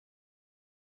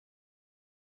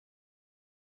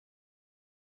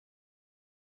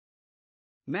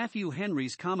Matthew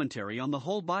Henry's Commentary on the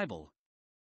Whole Bible.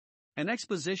 An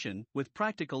exposition, with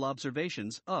practical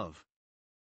observations, of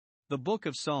the Book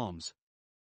of Psalms.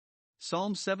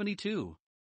 Psalm 72.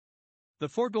 The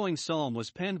foregoing psalm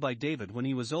was penned by David when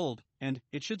he was old, and,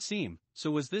 it should seem,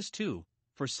 so was this too,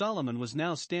 for Solomon was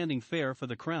now standing fair for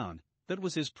the crown. That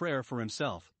was his prayer for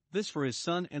himself, this for his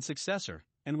son and successor,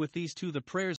 and with these two the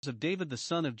prayers of David the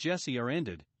son of Jesse are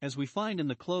ended, as we find in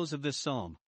the close of this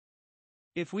psalm.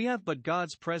 If we have but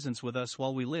God's presence with us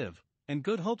while we live, and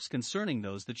good hopes concerning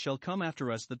those that shall come after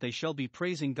us, that they shall be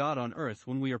praising God on earth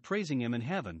when we are praising Him in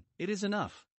heaven, it is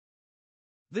enough.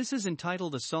 This is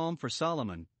entitled a Psalm for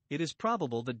Solomon. It is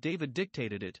probable that David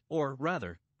dictated it, or,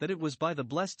 rather, that it was by the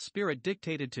blessed Spirit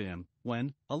dictated to him,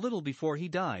 when, a little before he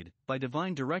died, by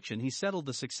divine direction he settled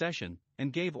the succession,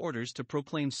 and gave orders to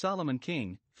proclaim Solomon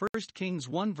king, 1 Kings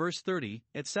 1 verse 30,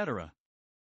 etc.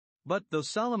 But, though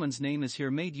Solomon's name is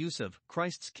here made use of,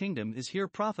 Christ's kingdom is here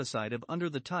prophesied of under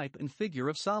the type and figure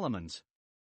of Solomon's.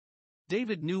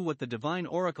 David knew what the divine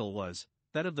oracle was,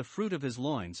 that of the fruit of his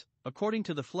loins, according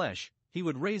to the flesh, he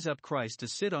would raise up Christ to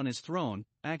sit on his throne,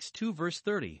 Acts 2 verse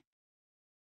 30.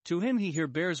 To him he here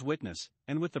bears witness,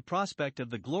 and with the prospect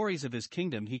of the glories of his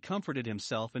kingdom he comforted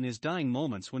himself in his dying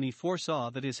moments when he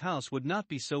foresaw that his house would not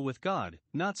be so with God,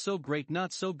 not so great,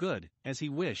 not so good, as he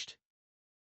wished.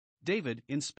 David,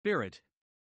 in spirit.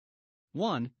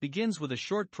 1. Begins with a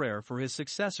short prayer for his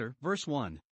successor, verse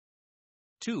 1.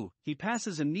 2. He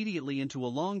passes immediately into a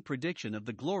long prediction of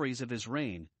the glories of his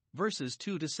reign, verses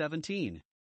 2 to 17.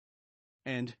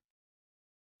 And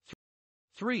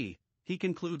 3. He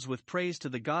concludes with praise to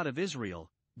the God of Israel,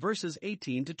 verses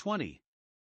 18 to 20.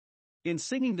 In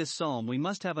singing this psalm we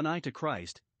must have an eye to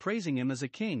Christ, praising Him as a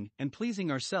king, and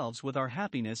pleasing ourselves with our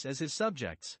happiness as His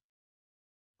subjects.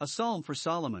 A Psalm for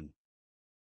Solomon.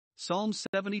 Psalm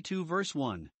 72 verse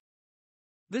 1.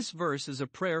 This verse is a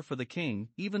prayer for the king,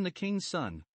 even the king's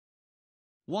son.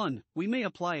 1. We may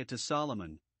apply it to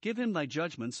Solomon. Give him thy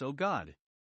judgments, O God.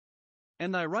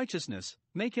 And thy righteousness,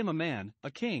 make him a man, a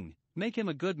king, make him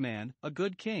a good man, a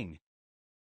good king.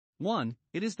 1.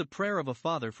 It is the prayer of a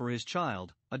father for his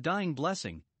child, a dying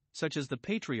blessing, such as the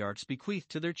patriarchs bequeath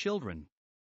to their children.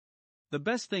 The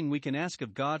best thing we can ask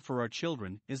of God for our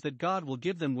children is that God will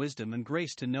give them wisdom and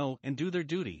grace to know and do their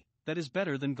duty. That is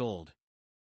better than gold.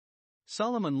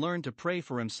 Solomon learned to pray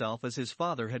for himself as his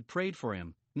father had prayed for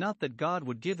him, not that God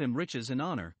would give him riches and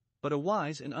honor, but a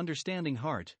wise and understanding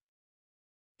heart.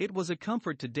 It was a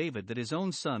comfort to David that his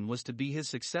own son was to be his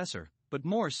successor, but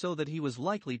more so that he was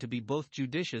likely to be both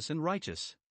judicious and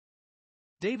righteous.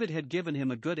 David had given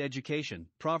him a good education,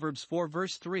 Proverbs 4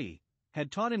 verse 3, had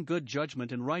taught him good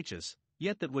judgment and righteous,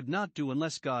 yet that would not do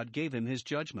unless God gave him his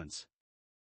judgments.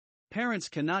 Parents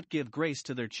cannot give grace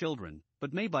to their children,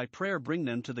 but may by prayer bring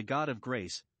them to the God of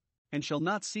grace, and shall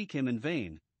not seek Him in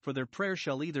vain, for their prayer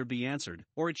shall either be answered,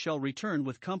 or it shall return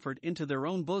with comfort into their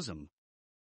own bosom.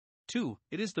 2.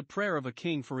 It is the prayer of a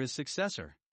king for his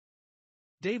successor.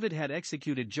 David had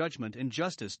executed judgment and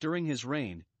justice during his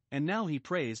reign, and now he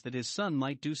prays that his son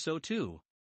might do so too.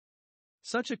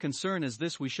 Such a concern as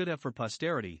this we should have for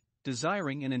posterity,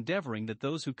 desiring and endeavoring that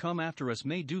those who come after us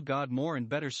may do God more and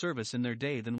better service in their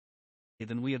day than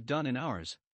we have done in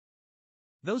ours.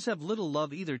 Those have little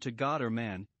love either to God or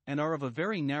man, and are of a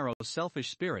very narrow selfish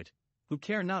spirit, who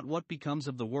care not what becomes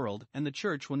of the world and the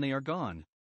church when they are gone.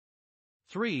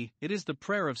 3. It is the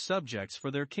prayer of subjects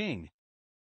for their king.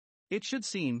 It should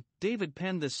seem, David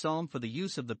penned this psalm for the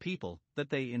use of the people, that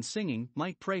they in singing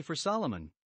might pray for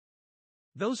Solomon.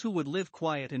 Those who would live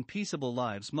quiet and peaceable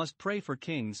lives must pray for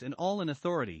kings and all in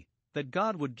authority, that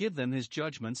God would give them His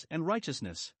judgments and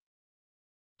righteousness.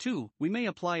 2. We may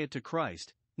apply it to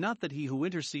Christ, not that He who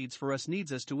intercedes for us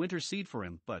needs us to intercede for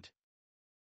Him, but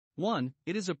 1.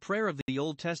 It is a prayer of the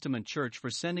Old Testament church for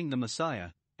sending the Messiah,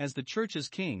 as the church's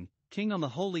king, king on the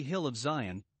holy hill of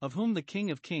Zion, of whom the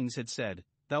King of Kings had said,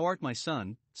 Thou art my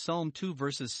son, Psalm 2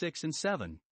 verses 6 and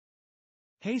 7.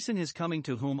 Hasten His coming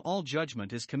to whom all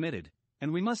judgment is committed,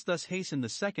 and we must thus hasten the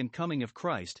second coming of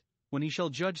Christ, when He shall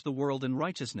judge the world in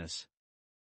righteousness.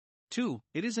 2.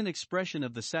 It is an expression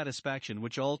of the satisfaction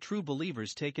which all true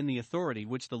believers take in the authority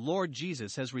which the Lord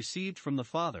Jesus has received from the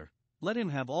Father. Let Him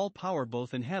have all power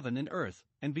both in heaven and earth,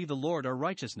 and be the Lord our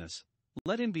righteousness.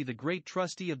 Let Him be the great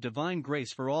trustee of divine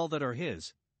grace for all that are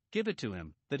His. Give it to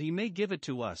Him, that He may give it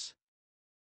to us.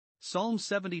 Psalm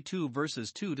 72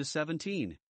 verses 2 to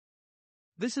 17.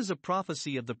 This is a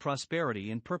prophecy of the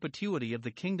prosperity and perpetuity of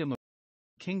the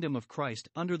kingdom of Christ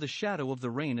under the shadow of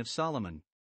the reign of Solomon.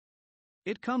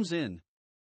 It comes in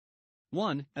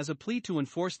 1. As a plea to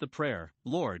enforce the prayer,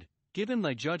 Lord, give him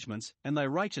thy judgments and thy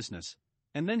righteousness,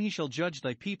 and then he shall judge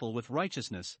thy people with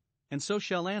righteousness, and so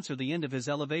shall answer the end of his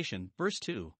elevation. Verse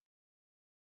 2.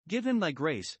 Give him thy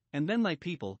grace, and then thy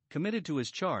people, committed to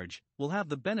his charge, will have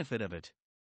the benefit of it.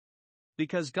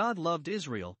 Because God loved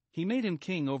Israel, he made him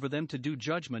king over them to do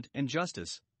judgment and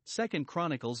justice. 2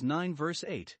 Chronicles 9 verse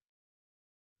 8.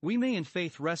 We may in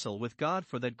faith wrestle with God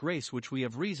for that grace which we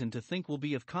have reason to think will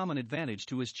be of common advantage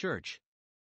to his church.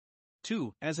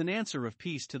 2. As an answer of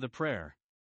peace to the prayer.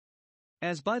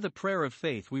 As by the prayer of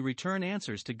faith we return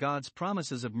answers to God's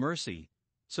promises of mercy,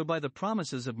 so by the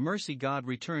promises of mercy God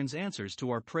returns answers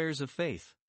to our prayers of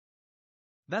faith.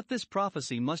 That this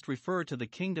prophecy must refer to the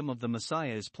kingdom of the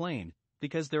Messiah is plain,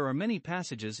 because there are many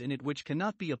passages in it which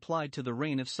cannot be applied to the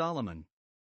reign of Solomon.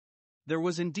 There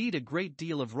was indeed a great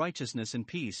deal of righteousness and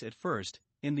peace at first,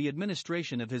 in the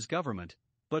administration of his government,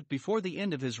 but before the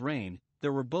end of his reign,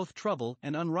 there were both trouble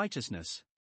and unrighteousness.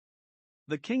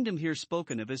 The kingdom here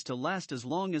spoken of is to last as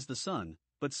long as the sun,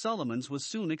 but Solomon's was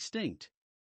soon extinct.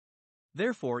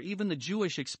 Therefore even the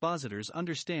Jewish expositors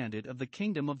understand it of the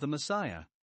kingdom of the Messiah.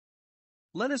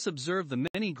 Let us observe the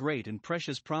many great and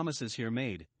precious promises here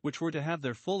made, which were to have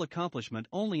their full accomplishment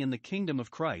only in the kingdom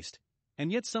of Christ,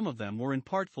 and yet some of them were in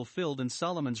part fulfilled in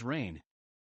Solomon's reign.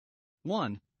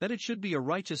 1. That it should be a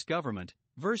righteous government.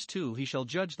 Verse 2. He shall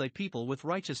judge thy people with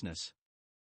righteousness.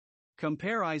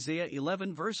 Compare Isaiah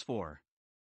 11 verse 4.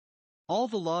 All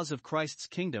the laws of Christ's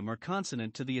kingdom are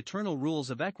consonant to the eternal rules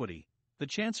of equity. The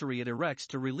chancery it erects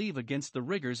to relieve against the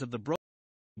rigors of the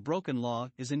broken law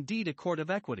is indeed a court of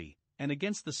equity, and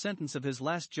against the sentence of his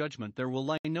last judgment there will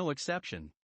lie no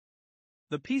exception.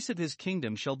 The peace of his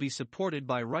kingdom shall be supported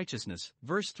by righteousness.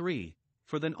 Verse 3.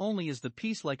 For then only is the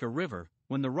peace like a river,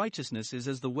 when the righteousness is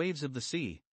as the waves of the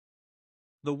sea.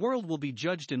 The world will be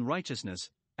judged in righteousness.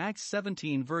 Acts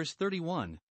 17 verse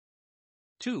 31.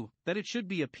 2. That it should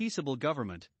be a peaceable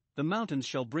government. The mountains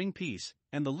shall bring peace,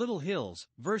 and the little hills.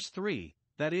 Verse 3.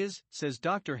 That is, says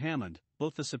Dr. Hammond,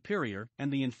 both the superior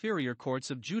and the inferior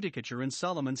courts of judicature in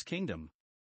Solomon's kingdom.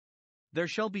 There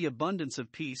shall be abundance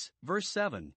of peace. Verse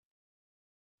 7.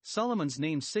 Solomon's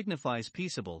name signifies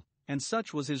peaceable, and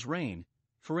such was his reign,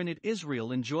 for in it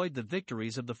Israel enjoyed the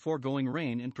victories of the foregoing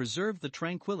reign and preserved the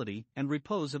tranquility and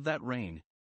repose of that reign.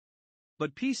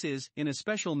 But peace is, in a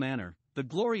special manner, the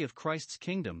glory of Christ's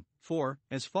kingdom, for,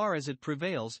 as far as it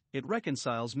prevails, it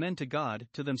reconciles men to God,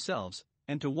 to themselves,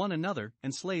 and to one another,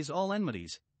 and slays all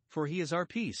enmities, for he is our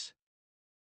peace.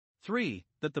 3.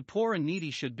 That the poor and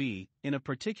needy should be, in a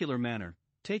particular manner,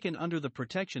 taken under the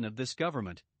protection of this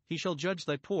government. He shall judge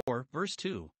thy poor. Verse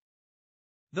 2.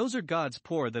 Those are God's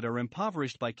poor that are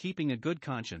impoverished by keeping a good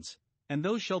conscience, and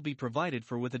those shall be provided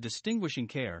for with a distinguishing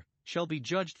care, shall be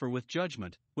judged for with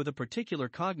judgment, with a particular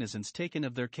cognizance taken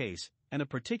of their case, and a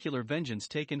particular vengeance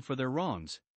taken for their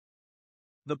wrongs.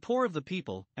 The poor of the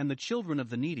people, and the children of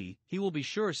the needy, he will be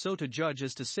sure so to judge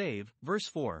as to save. Verse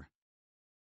 4.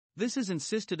 This is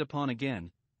insisted upon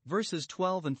again, verses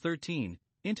 12 and 13,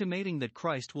 intimating that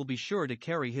Christ will be sure to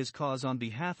carry his cause on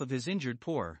behalf of his injured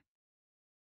poor.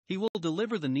 He will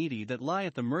deliver the needy that lie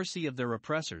at the mercy of their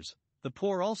oppressors, the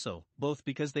poor also, both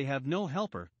because they have no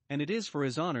helper, and it is for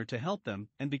his honor to help them,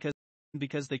 and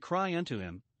because they cry unto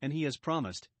him, and he has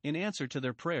promised, in answer to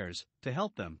their prayers, to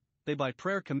help them, they by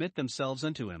prayer commit themselves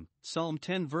unto him. Psalm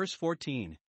 10 verse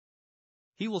 14.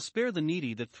 He will spare the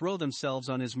needy that throw themselves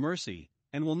on his mercy,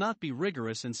 and will not be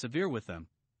rigorous and severe with them.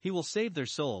 He will save their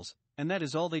souls, and that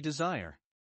is all they desire.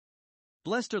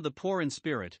 Blessed are the poor in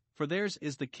spirit, for theirs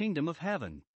is the kingdom of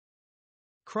heaven.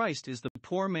 Christ is the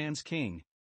poor man's king.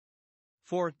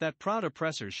 For that proud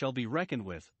oppressors shall be reckoned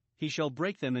with, he shall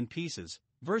break them in pieces.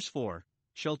 Verse 4.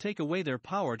 Shall take away their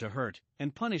power to hurt,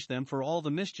 and punish them for all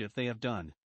the mischief they have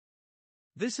done.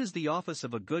 This is the office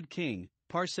of a good king,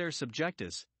 parser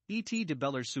subjectus, et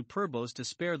debellere superbos, to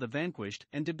spare the vanquished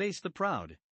and debase the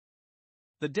proud.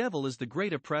 The devil is the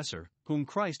great oppressor, whom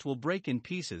Christ will break in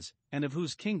pieces, and of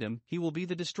whose kingdom he will be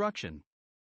the destruction.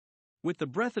 With the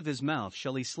breath of his mouth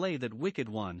shall he slay that wicked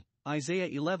one, Isaiah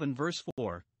 11 verse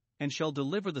 4, and shall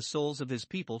deliver the souls of his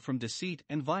people from deceit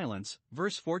and violence.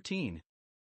 Verse 14.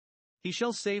 He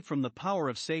shall save from the power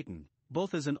of Satan,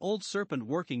 both as an old serpent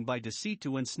working by deceit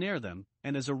to ensnare them,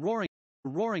 and as a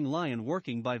roaring lion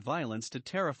working by violence to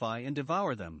terrify and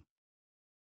devour them.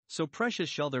 So precious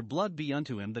shall their blood be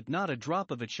unto him that not a drop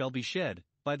of it shall be shed,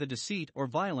 by the deceit or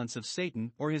violence of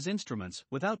Satan or his instruments,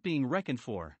 without being reckoned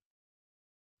for.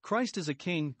 Christ is a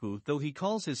king who, though he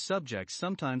calls his subjects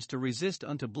sometimes to resist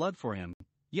unto blood for him,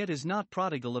 yet is not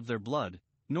prodigal of their blood,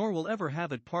 nor will ever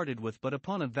have it parted with but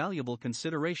upon a valuable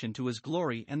consideration to his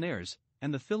glory and theirs,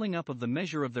 and the filling up of the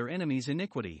measure of their enemies'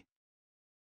 iniquity.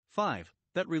 5.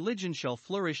 That religion shall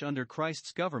flourish under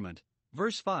Christ's government.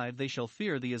 verse 5 they shall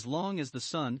fear thee as long as the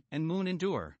sun and moon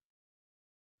endure.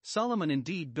 Solomon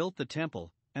indeed built the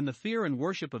temple, and the fear and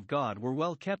worship of God were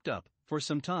well kept up, for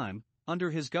some time,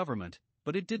 under his government,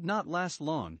 but it did not last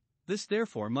long. This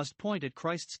therefore must point at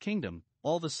Christ's kingdom,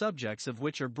 all the subjects of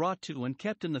which are brought to and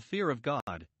kept in the fear of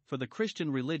God, for the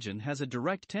Christian religion has a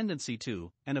direct tendency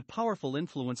to, and a powerful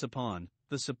influence upon,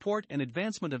 the support and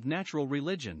advancement of natural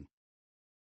religion.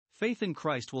 Faith in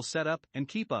Christ will set up and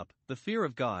keep up the fear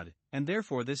of God, and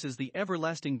therefore this is the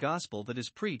everlasting gospel that is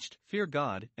preached: fear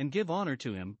God and give honor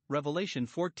to him, Revelation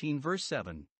 14 verse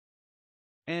 7.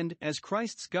 And, as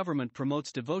Christ's government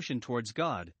promotes devotion towards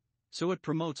God, so it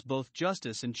promotes both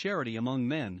justice and charity among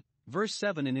men. Verse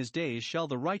 7 In his days shall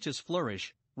the righteous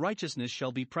flourish, righteousness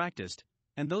shall be practiced,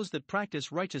 and those that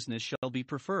practice righteousness shall be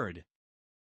preferred.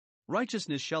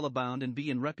 Righteousness shall abound and be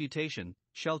in reputation,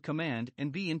 shall command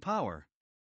and be in power.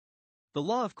 The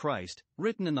law of Christ,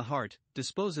 written in the heart,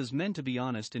 disposes men to be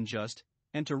honest and just,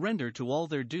 and to render to all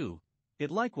their due.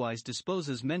 It likewise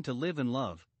disposes men to live in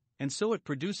love, and so it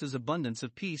produces abundance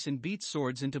of peace and beats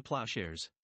swords into plowshares.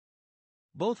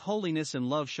 Both holiness and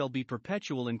love shall be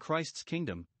perpetual in Christ's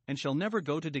kingdom, and shall never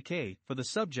go to decay, for the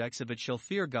subjects of it shall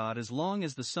fear God as long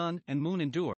as the sun and moon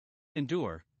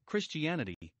endure.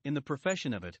 Christianity, in the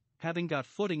profession of it, having got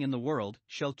footing in the world,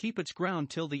 shall keep its ground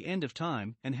till the end of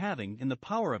time, and having, in the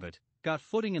power of it, got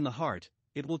footing in the heart,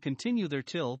 it will continue there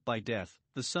till, by death,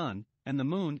 the sun, and the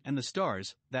moon and the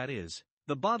stars, that is,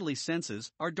 the bodily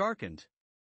senses, are darkened.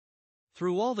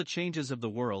 Through all the changes of the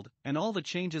world, and all the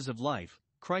changes of life,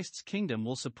 Christ's kingdom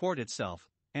will support itself,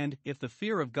 and, if the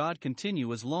fear of God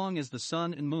continue as long as the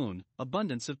sun and moon,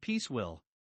 abundance of peace will.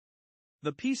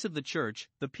 The peace of the church,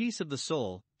 the peace of the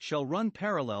soul, shall run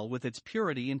parallel with its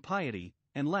purity and piety,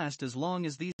 and last as long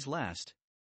as these last.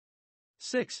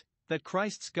 6. That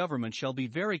Christ's government shall be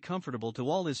very comfortable to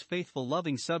all his faithful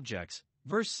loving subjects.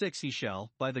 Verse 6 He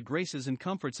shall, by the graces and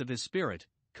comforts of his Spirit,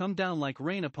 come down like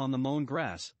rain upon the mown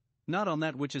grass, not on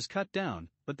that which is cut down,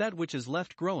 but that which is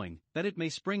left growing, that it may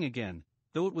spring again,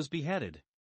 though it was beheaded.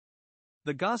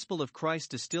 The gospel of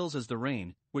Christ distills as the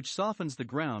rain, which softens the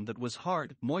ground that was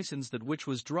hard, moistens that which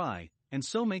was dry, and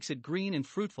so makes it green and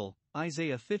fruitful.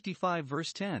 Isaiah 55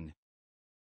 verse 10.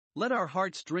 Let our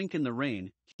hearts drink in the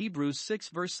rain. Hebrews 6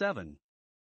 verse 7.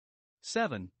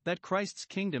 7. That Christ's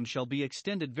kingdom shall be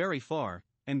extended very far,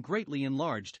 and greatly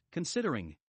enlarged,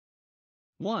 considering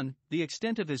 1. The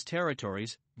extent of his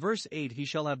territories. Verse 8 He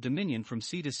shall have dominion from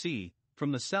sea to sea,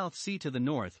 from the South Sea to the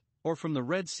north, or from the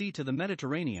Red Sea to the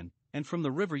Mediterranean, and from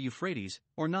the river Euphrates,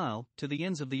 or Nile, to the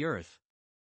ends of the earth.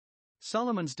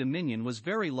 Solomon's dominion was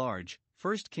very large.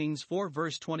 1 Kings 4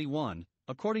 verse 21,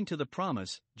 according to the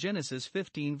promise, Genesis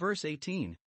 15 verse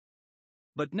 18.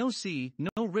 But no sea,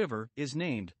 no river, is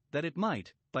named, that it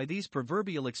might, by these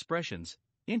proverbial expressions,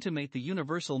 intimate the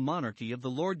universal monarchy of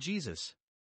the Lord Jesus.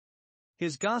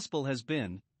 His gospel has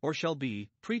been, or shall be,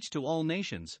 preached to all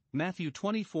nations, Matthew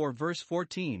 24 verse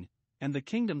 14, and the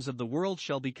kingdoms of the world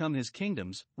shall become his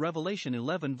kingdoms, Revelation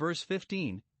 11 verse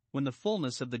 15, when the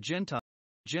fullness of the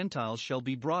Gentiles shall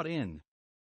be brought in.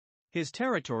 His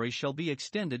territory shall be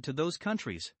extended to those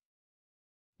countries.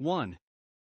 1.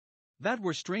 That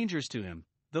were strangers to him,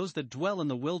 those that dwell in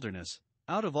the wilderness,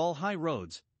 out of all high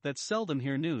roads, that seldom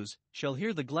hear news, shall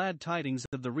hear the glad tidings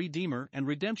of the Redeemer and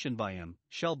redemption by him,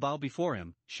 shall bow before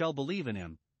him, shall believe in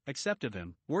him, accept of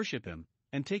him, worship him,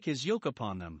 and take his yoke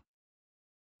upon them.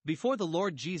 Before the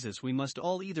Lord Jesus we must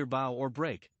all either bow or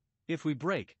break. If we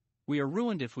break, we are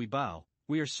ruined. If we bow,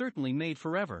 we are certainly made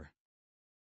forever.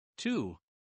 2.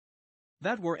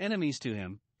 That were enemies to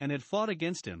him, and had fought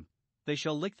against him, they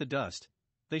shall lick the dust,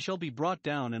 they shall be brought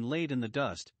down and laid in the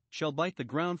dust, shall bite the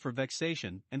ground for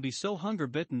vexation, and be so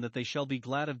hunger-bitten that they shall be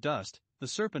glad of dust. The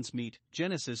serpent's meat,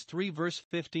 Genesis 3 verse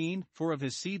 15, for of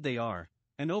his seed they are,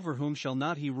 and over whom shall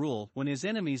not he rule, when his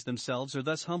enemies themselves are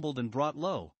thus humbled and brought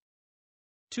low.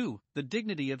 2. The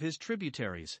dignity of his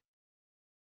tributaries.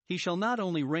 He shall not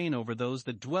only reign over those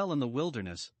that dwell in the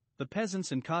wilderness, the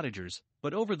peasants and cottagers,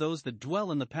 but over those that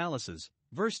dwell in the palaces.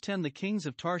 Verse 10 The kings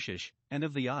of Tarshish, and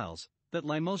of the isles, that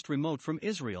lie most remote from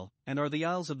Israel, and are the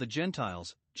isles of the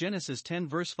Gentiles, Genesis 10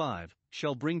 verse 5,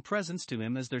 shall bring presents to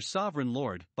him as their sovereign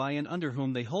Lord, by and under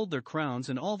whom they hold their crowns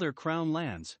and all their crown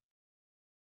lands.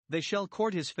 They shall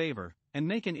court his favor, and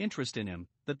make an interest in him,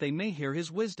 that they may hear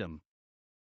his wisdom.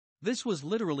 This was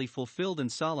literally fulfilled in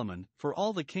Solomon, for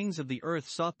all the kings of the earth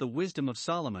sought the wisdom of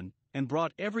Solomon, and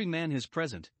brought every man his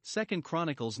present, 2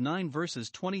 Chronicles 9 verses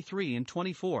 23 and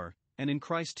 24, and in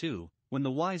Christ too, when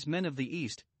the wise men of the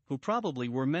East, who probably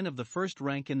were men of the first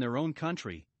rank in their own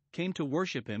country, came to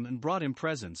worship him and brought him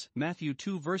presents, Matthew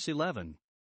 2 verse 11.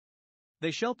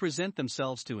 They shall present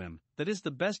themselves to him, that is the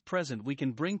best present we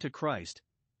can bring to Christ,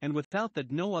 and without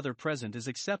that no other present is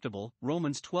acceptable.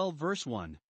 Romans 12 verse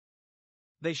 1.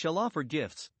 They shall offer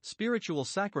gifts, spiritual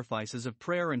sacrifices of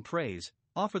prayer and praise,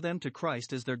 offer them to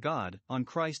Christ as their God, on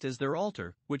Christ as their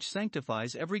altar, which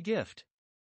sanctifies every gift.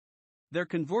 Their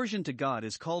conversion to God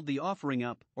is called the offering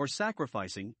up, or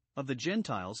sacrificing, of the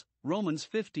Gentiles, Romans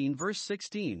 15 verse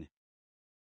 16.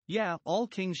 Yeah, all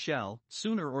kings shall,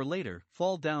 sooner or later,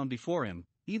 fall down before him,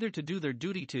 either to do their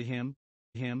duty to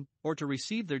him, or to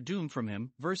receive their doom from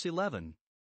him, verse 11.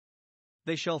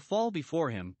 They shall fall before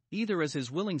him, either as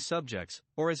his willing subjects,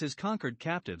 or as his conquered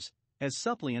captives, as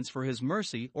suppliants for his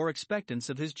mercy or expectants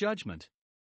of his judgment.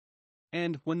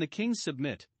 And, when the kings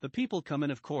submit, the people come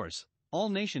in of course, all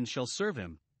nations shall serve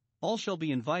him, all shall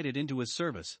be invited into his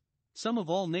service, some of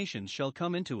all nations shall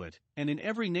come into it, and in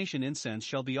every nation incense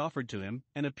shall be offered to him,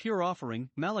 and a pure offering,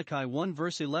 Malachi 1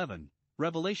 verse 11,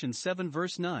 Revelation 7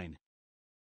 verse 9.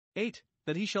 8.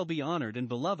 That he shall be honored and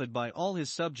beloved by all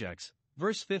his subjects,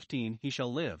 verse 15. He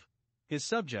shall live. His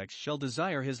subjects shall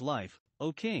desire his life,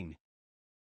 O king.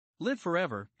 Live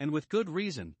forever, and with good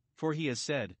reason, for he has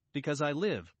said, Because I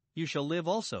live, you shall live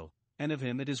also, and of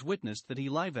him it is witnessed that he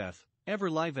liveth,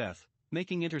 ever liveth,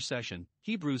 making intercession,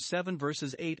 Hebrews 7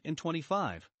 verses 8 and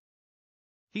 25.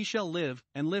 He shall live,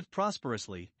 and live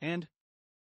prosperously, and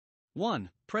 1.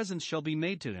 Presents shall be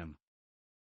made to him.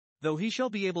 Though he shall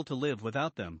be able to live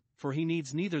without them, for he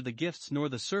needs neither the gifts nor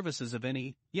the services of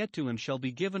any, yet to him shall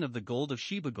be given of the gold of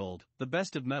Sheba gold, the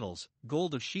best of metals,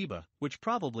 gold of Sheba, which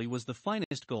probably was the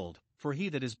finest gold, for he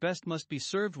that is best must be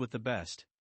served with the best.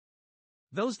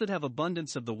 Those that have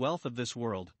abundance of the wealth of this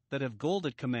world, that have gold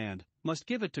at command, must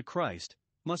give it to Christ,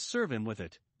 must serve him with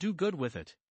it, do good with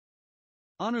it.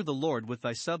 Honor the Lord with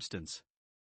thy substance.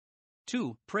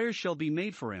 2. Prayers shall be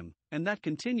made for him, and that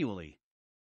continually.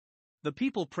 The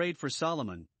people prayed for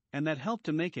Solomon, and that helped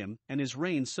to make him and his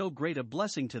reign so great a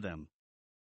blessing to them.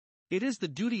 It is the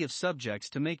duty of subjects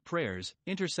to make prayers,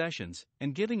 intercessions,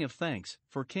 and giving of thanks,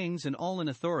 for kings and all in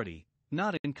authority,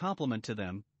 not in compliment to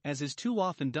them, as is too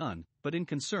often done, but in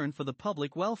concern for the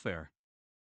public welfare.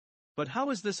 But how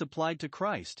is this applied to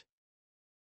Christ?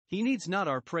 He needs not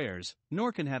our prayers,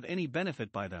 nor can have any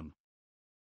benefit by them.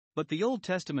 But the Old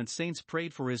Testament saints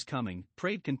prayed for his coming,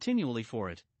 prayed continually for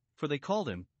it, for they called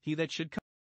him, he that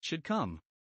should come.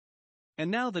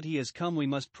 And now that he has come, we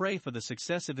must pray for the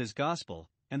success of his gospel,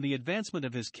 and the advancement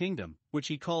of his kingdom, which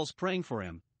he calls praying for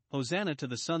him, Hosanna to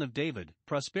the Son of David,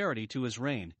 prosperity to his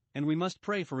reign, and we must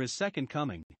pray for his second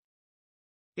coming.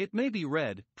 It may be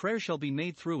read, prayer shall be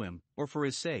made through him, or for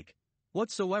his sake.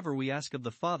 Whatsoever we ask of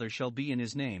the Father shall be in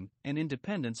his name, and in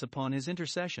dependence upon his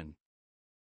intercession.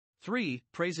 3.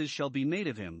 Praises shall be made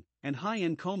of him, and high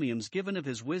encomiums given of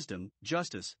his wisdom,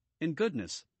 justice, and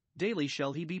goodness. Daily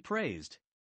shall he be praised.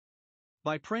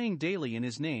 By praying daily in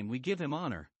his name we give him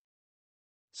honor.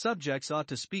 Subjects ought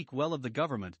to speak well of the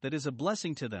government, that is a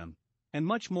blessing to them, and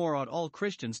much more ought all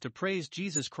Christians to praise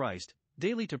Jesus Christ,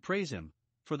 daily to praise him,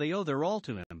 for they owe their all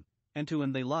to him, and to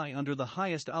him they lie under the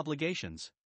highest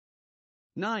obligations.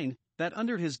 9. That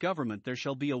under his government there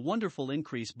shall be a wonderful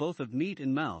increase both of meat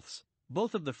and mouths,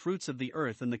 both of the fruits of the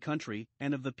earth and the country,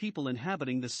 and of the people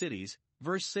inhabiting the cities,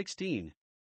 verse 16.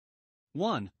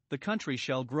 1. The country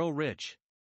shall grow rich.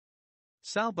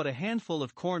 Sow but a handful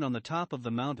of corn on the top of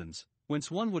the mountains, whence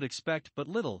one would expect but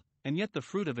little, and yet the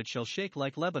fruit of it shall shake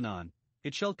like Lebanon,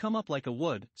 it shall come up like a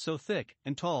wood, so thick,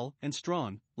 and tall, and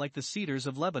strong, like the cedars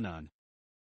of Lebanon.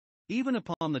 Even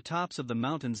upon the tops of the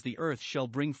mountains the earth shall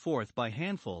bring forth by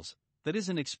handfuls, that is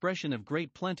an expression of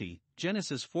great plenty,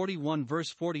 Genesis 41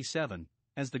 verse 47,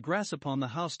 as the grass upon the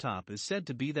housetop is said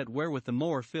to be that wherewith the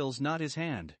mower fills not his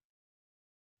hand.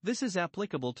 This is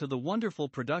applicable to the wonderful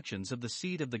productions of the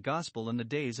seed of the gospel in the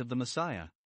days of the Messiah.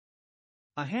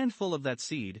 A handful of that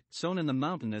seed, sown in the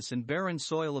mountainous and barren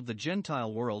soil of the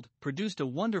Gentile world, produced a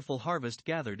wonderful harvest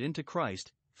gathered into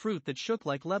Christ, fruit that shook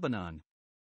like Lebanon.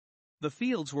 The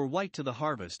fields were white to the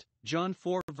harvest, John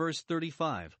 4 verse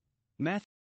 35,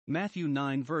 Matthew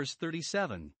 9 verse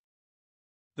 37.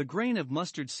 The grain of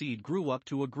mustard seed grew up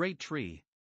to a great tree.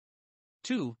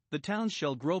 2. The towns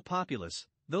shall grow populous,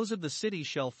 those of the city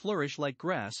shall flourish like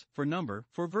grass, for number,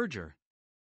 for verdure.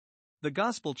 The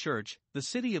gospel church, the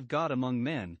city of God among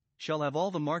men, shall have all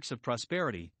the marks of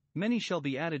prosperity, many shall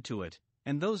be added to it,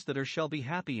 and those that are shall be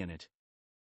happy in it.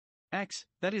 X.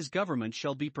 That his government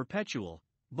shall be perpetual,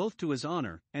 both to his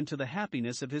honor, and to the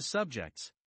happiness of his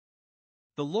subjects.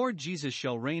 The Lord Jesus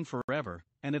shall reign forever,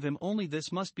 and of him only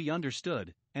this must be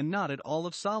understood, and not at all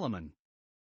of Solomon.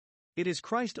 It is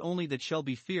Christ only that shall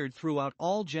be feared throughout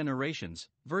all generations,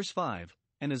 verse 5,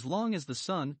 and as long as the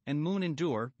sun and moon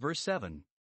endure. Verse 7.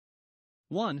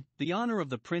 1. The honor of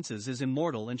the princes is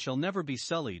immortal and shall never be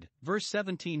sullied. Verse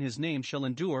 17. His name shall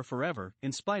endure forever,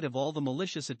 in spite of all the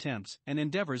malicious attempts and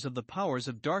endeavors of the powers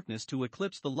of darkness to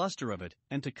eclipse the luster of it,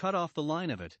 and to cut off the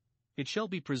line of it. It shall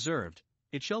be preserved,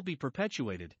 it shall be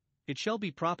perpetuated, it shall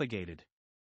be propagated.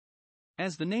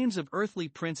 As the names of earthly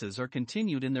princes are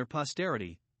continued in their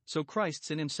posterity, so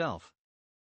Christ's in himself.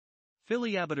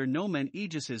 Filiabater nomen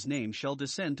aegis, his name shall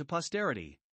descend to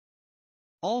posterity.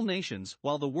 All nations,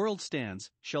 while the world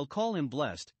stands, shall call him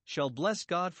blessed, shall bless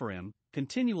God for him,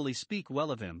 continually speak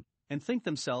well of him, and think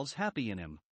themselves happy in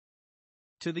him.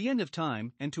 To the end of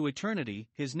time, and to eternity,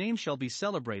 his name shall be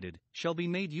celebrated, shall be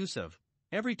made use of,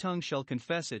 every tongue shall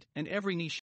confess it, and every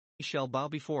knee shall bow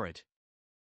before it.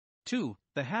 2.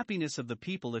 The happiness of the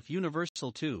people if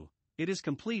universal too, it is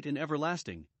complete and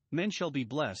everlasting, men shall be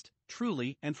blessed,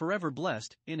 truly and forever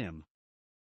blessed, in him.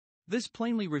 This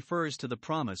plainly refers to the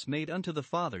promise made unto the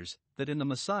fathers, that in the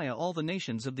Messiah all the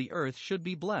nations of the earth should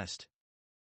be blessed.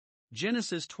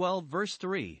 Genesis 12 verse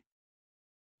 3.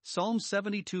 Psalm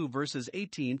 72 verses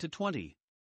 18 to 20.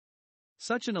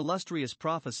 Such an illustrious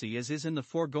prophecy as is in the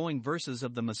foregoing verses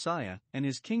of the Messiah and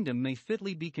his kingdom may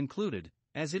fitly be concluded,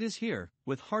 as it is here,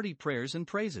 with hearty prayers and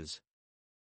praises.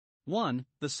 1.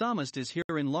 The psalmist is here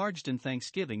enlarged in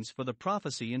thanksgivings for the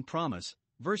prophecy and promise,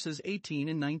 verses 18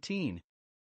 and 19.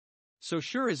 So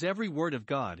sure is every word of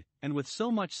God, and with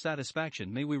so much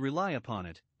satisfaction may we rely upon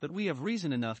it, that we have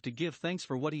reason enough to give thanks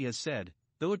for what he has said,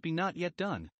 though it be not yet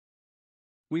done.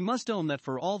 We must own that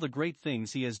for all the great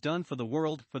things he has done for the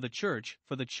world, for the church,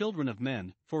 for the children of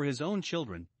men, for his own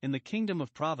children, in the kingdom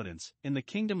of providence, in the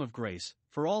kingdom of grace,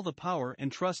 for all the power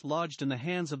and trust lodged in the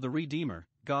hands of the Redeemer,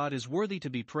 God is worthy to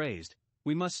be praised.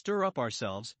 We must stir up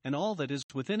ourselves and all that is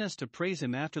within us to praise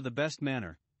him after the best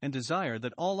manner, and desire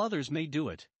that all others may do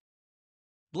it.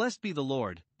 Blessed be the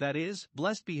Lord, that is,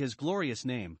 blessed be his glorious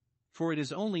name, for it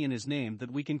is only in his name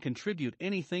that we can contribute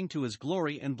anything to his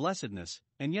glory and blessedness,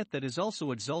 and yet that is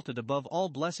also exalted above all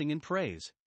blessing and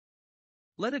praise.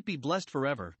 Let it be blessed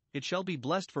forever, it shall be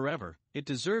blessed forever, it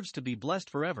deserves to be blessed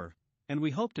forever, and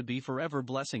we hope to be forever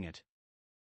blessing it.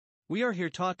 We are here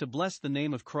taught to bless the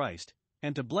name of Christ,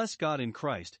 and to bless God in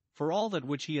Christ, for all that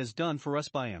which he has done for us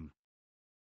by him.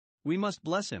 We must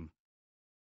bless him.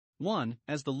 1.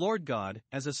 As the Lord God,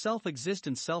 as a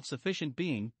self-existent self-sufficient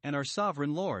being, and our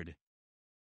sovereign Lord.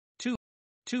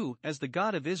 2. As the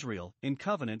God of Israel, in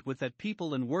covenant with that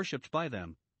people and worshipped by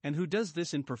them, and who does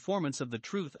this in performance of the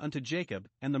truth unto Jacob,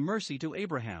 and the mercy to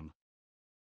Abraham.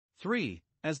 3.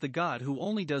 As the God who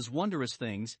only does wondrous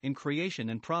things in creation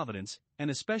and providence, and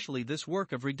especially this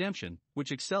work of redemption,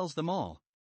 which excels them all.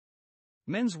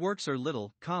 Men's works are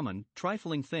little, common,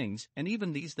 trifling things, and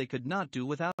even these they could not do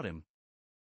without him.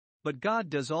 But God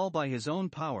does all by his own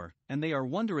power, and they are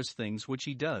wondrous things which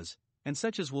he does, and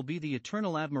such as will be the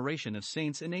eternal admiration of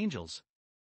saints and angels.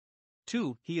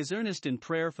 2. He is earnest in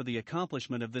prayer for the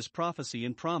accomplishment of this prophecy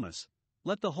and promise.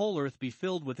 Let the whole earth be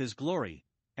filled with his glory,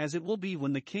 as it will be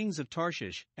when the kings of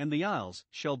Tarshish and the isles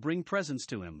shall bring presents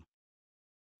to him.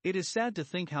 It is sad to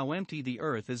think how empty the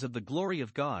earth is of the glory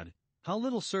of God, how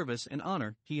little service and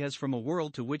honor he has from a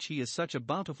world to which he is such a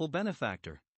bountiful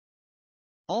benefactor.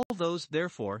 All those,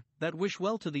 therefore, that wish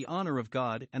well to the honor of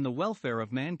God and the welfare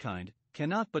of mankind,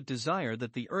 cannot but desire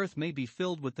that the earth may be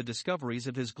filled with the discoveries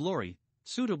of his glory,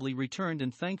 suitably returned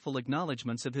in thankful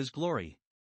acknowledgments of his glory.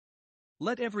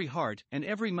 Let every heart and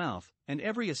every mouth and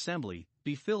every assembly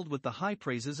be filled with the high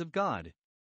praises of God.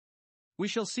 We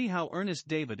shall see how earnest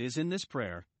David is in this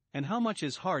prayer, and how much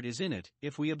his heart is in it,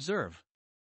 if we observe.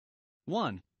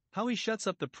 1. How he shuts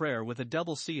up the prayer with a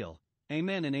double seal,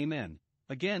 Amen and Amen.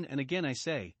 Again and again I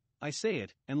say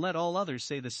it, and let all others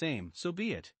say the same, so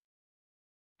be it.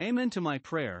 Amen to my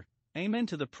prayer, amen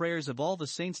to the prayers of all the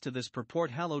saints to this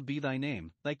purport, hallowed be thy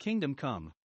name, thy kingdom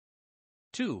come.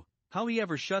 2. How he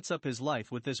ever shuts up his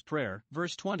life with this prayer,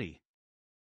 verse 20.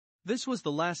 This was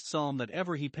the last psalm that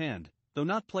ever he penned, though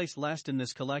not placed last in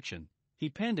this collection. He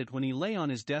penned it when he lay on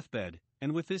his deathbed,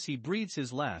 and with this he breathes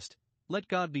his last. Let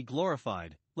God be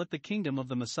glorified, let the kingdom of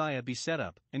the Messiah be set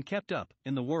up, and kept up,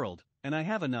 in the world, and I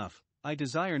have enough, I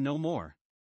desire no more.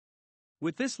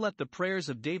 With this let the prayers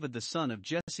of David the son of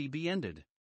Jesse be ended.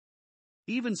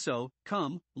 Even so,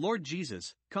 come, Lord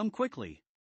Jesus, come quickly.